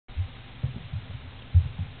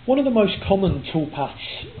One of the most common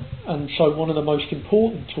toolpaths, and so one of the most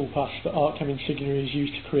important toolpaths that Artcam Insignia is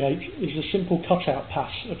used to create, is a simple cutout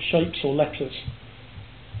pass of shapes or letters.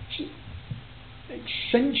 It's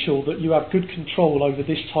essential that you have good control over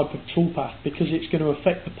this type of toolpath because it's going to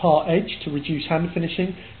affect the part edge to reduce hand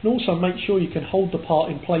finishing, and also make sure you can hold the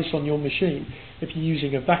part in place on your machine if you're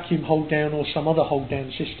using a vacuum hold down or some other hold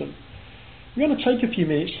down system. We're going to take a few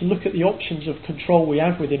minutes to look at the options of control we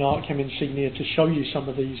have within Artcam Insignia to show you some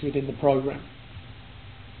of these within the program.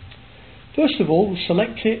 First of all, we'll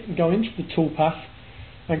select it and go into the toolpath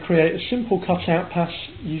and create a simple cutout pass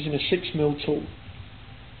using a 6mm tool.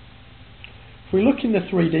 If we look in the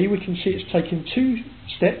 3D, we can see it's taken 2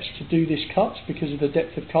 steps to do this cut because of the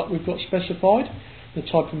depth of cut we've got specified, the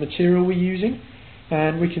type of material we're using,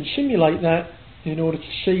 and we can simulate that in order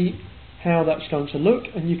to see how that's going to look,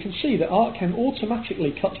 and you can see that Artcam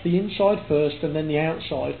automatically cuts the inside first and then the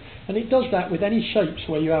outside, and it does that with any shapes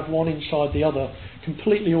where you have one inside the other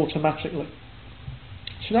completely automatically.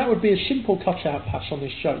 So that would be a simple cutout pass on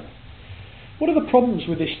this shape. What are the problems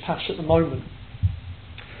with this pass at the moment?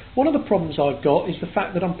 One of the problems I've got is the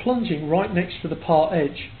fact that I'm plunging right next to the part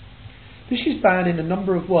edge. This is bad in a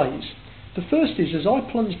number of ways. The first is, as I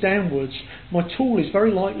plunge downwards, my tool is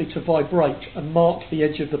very likely to vibrate and mark the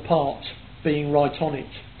edge of the part, being right on it.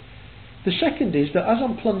 The second is that as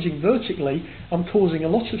I'm plunging vertically, I'm causing a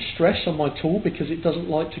lot of stress on my tool because it doesn't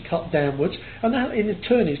like to cut downwards, and that in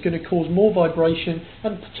turn is going to cause more vibration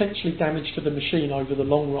and potentially damage to the machine over the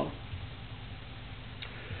long run.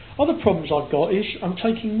 Other problems I've got is I'm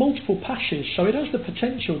taking multiple passes, so it has the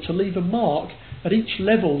potential to leave a mark at each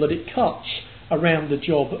level that it cuts around the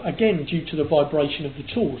job, again due to the vibration of the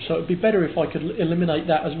tool, so it would be better if I could eliminate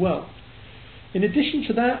that as well. In addition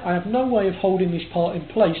to that, I have no way of holding this part in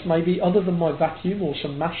place, maybe other than my vacuum or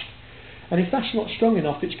some mash, and if that's not strong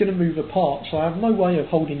enough it's going to move apart, so I have no way of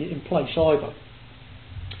holding it in place either.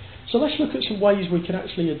 So let's look at some ways we can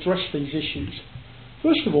actually address these issues.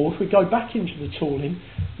 First of all, if we go back into the tooling,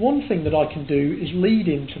 one thing that I can do is lead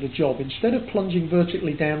into the job instead of plunging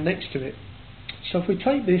vertically down next to it. So if we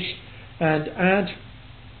take this and add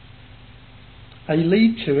a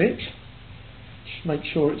lead to it, just make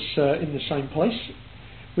sure it's in the same place,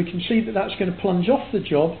 we can see that that's going to plunge off the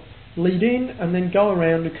job, lead in and then go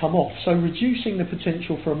around and come off, so reducing the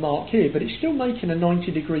potential for a mark here, but it's still making a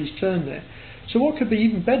 90 degrees turn there. So what could be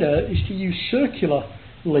even better is to use circular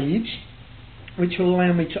leads, which will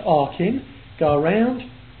allow me to arc in, go around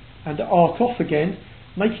and arc off again,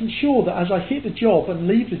 making sure that as I hit the job and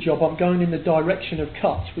leave the job I'm going in the direction of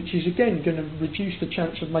cut, which is again going to reduce the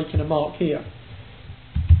chance of making a mark here.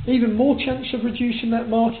 Even more chance of reducing that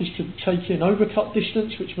mark is to take in overcut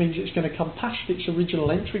distance, which means it's going to come past its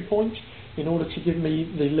original entry point in order to give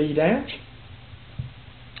me the lead out.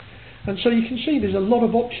 And so you can see there's a lot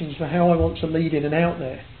of options for how I want to lead in and out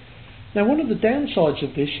there. Now one of the downsides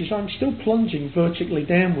of this is I'm still plunging vertically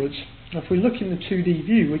downwards. If we look in the 2D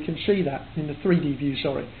view, we can see that, in the 3D view,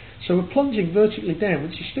 sorry. So we're plunging vertically down,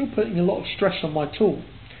 which is still putting a lot of stress on my tool.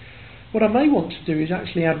 What I may want to do is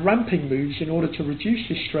actually add ramping moves in order to reduce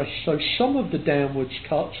this stress, so some of the downwards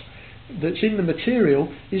cut that's in the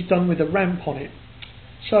material is done with a ramp on it.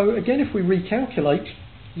 So again, if we recalculate,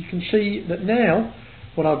 you can see that now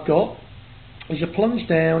what I've got is a plunge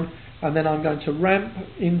down, and then I'm going to ramp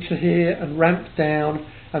into here and ramp down,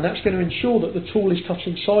 and that's going to ensure that the tool is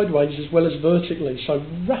cutting sideways as well as vertically, so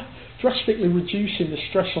drastically reducing the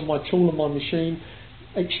stress on my tool and my machine,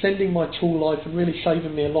 extending my tool life and really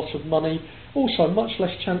saving me a lot of money, also much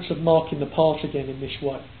less chance of marking the part again in this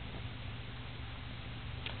way.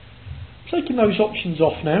 Taking those options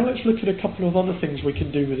off now, let's look at a couple of other things we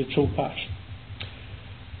can do with a toolpath.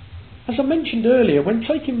 As I mentioned earlier, when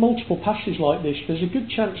taking multiple passes like this, there's a good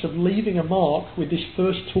chance of leaving a mark with this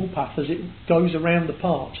first toolpath as it goes around the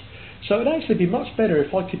part. So it would actually be much better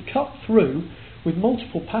if I could cut through with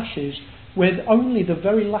multiple passes where only the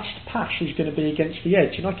very last pass is going to be against the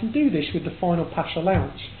edge, and I can do this with the final pass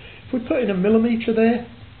allowance. If we put in a millimetre there,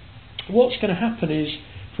 what's going to happen is,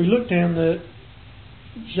 if we look down the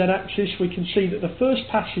Z-axis, we can see that the first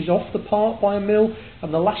pass is off the part by a mil,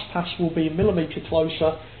 and the last pass will be a millimetre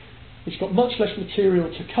closer. It's got much less material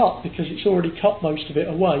to cut because it's already cut most of it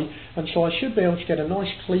away, and so I should be able to get a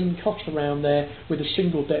nice clean cut around there with a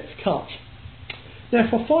single depth cut. Now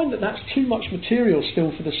if I find that that's too much material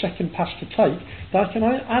still for the second pass to take, then I can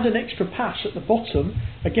add an extra pass at the bottom,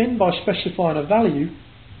 again by specifying a value,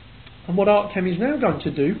 and what Artcam is now going to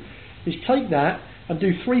do is take that and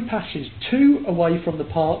do 3 passes, 2 away from the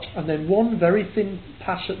part and then 1 very thin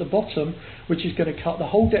pass at the bottom, which is going to cut the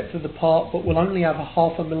whole depth of the part but will only have a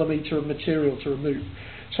 0.5 millimetre of material to remove.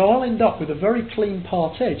 So I'll end up with a very clean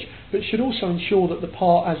part edge, but should also ensure that the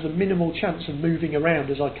part has the minimal chance of moving around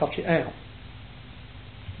as I cut it out.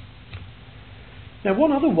 Now,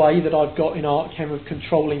 one other way that I've got in Artcam of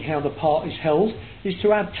controlling how the part is held is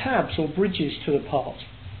to add tabs or bridges to the part.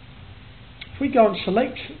 If we go and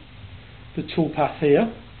select the toolpath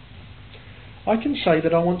here, I can say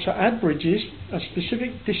that I want to add bridges a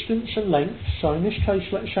specific distance and length. So in this case,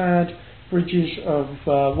 let's add bridges of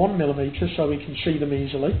 1mm so we can see them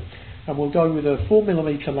easily, and we'll go with a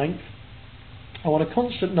 4mm length. I want a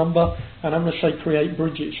constant number, and I'm going to say create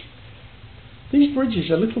bridges. These bridges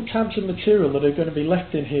are little tabs of material that are going to be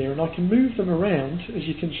left in here, and I can move them around, as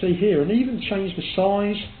you can see here, and even change the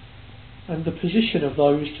size and the position of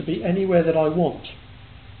those to be anywhere that I want.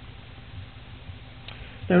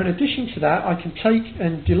 Now, in addition to that, I can take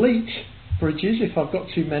and delete bridges if I've got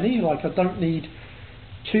too many, like I don't need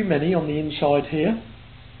too many on the inside here,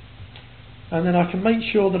 and then I can make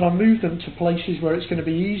sure that I move them to places where it's going to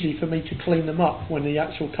be easy for me to clean them up when the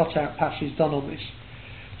actual cutout pass is done on this.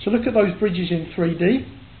 So look at those bridges in 3D.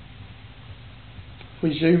 If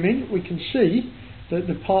we zoom in, we can see that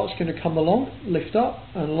the part's going to come along, lift up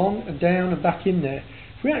and along and down and back in there.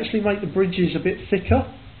 If we actually make the bridges a bit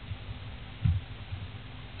thicker,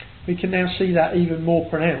 we can now see that even more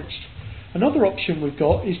pronounced. Another option we've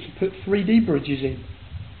got is to put 3D bridges in.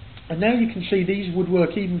 And now you can see these would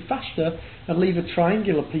work even faster and leave a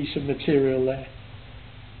triangular piece of material there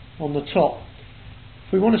on the top.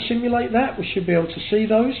 If we want to simulate that, we should be able to see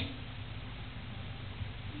those.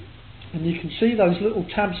 And you can see those little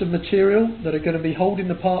tabs of material that are going to be holding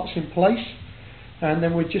the parts in place. And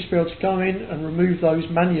then we'd just be able to go in and remove those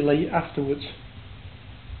manually afterwards.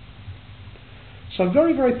 So a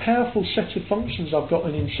very, very powerful set of functions I've got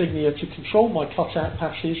in Insignia to control my cutout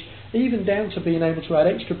passes, even down to being able to add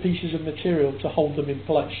extra pieces of material to hold them in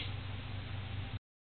place.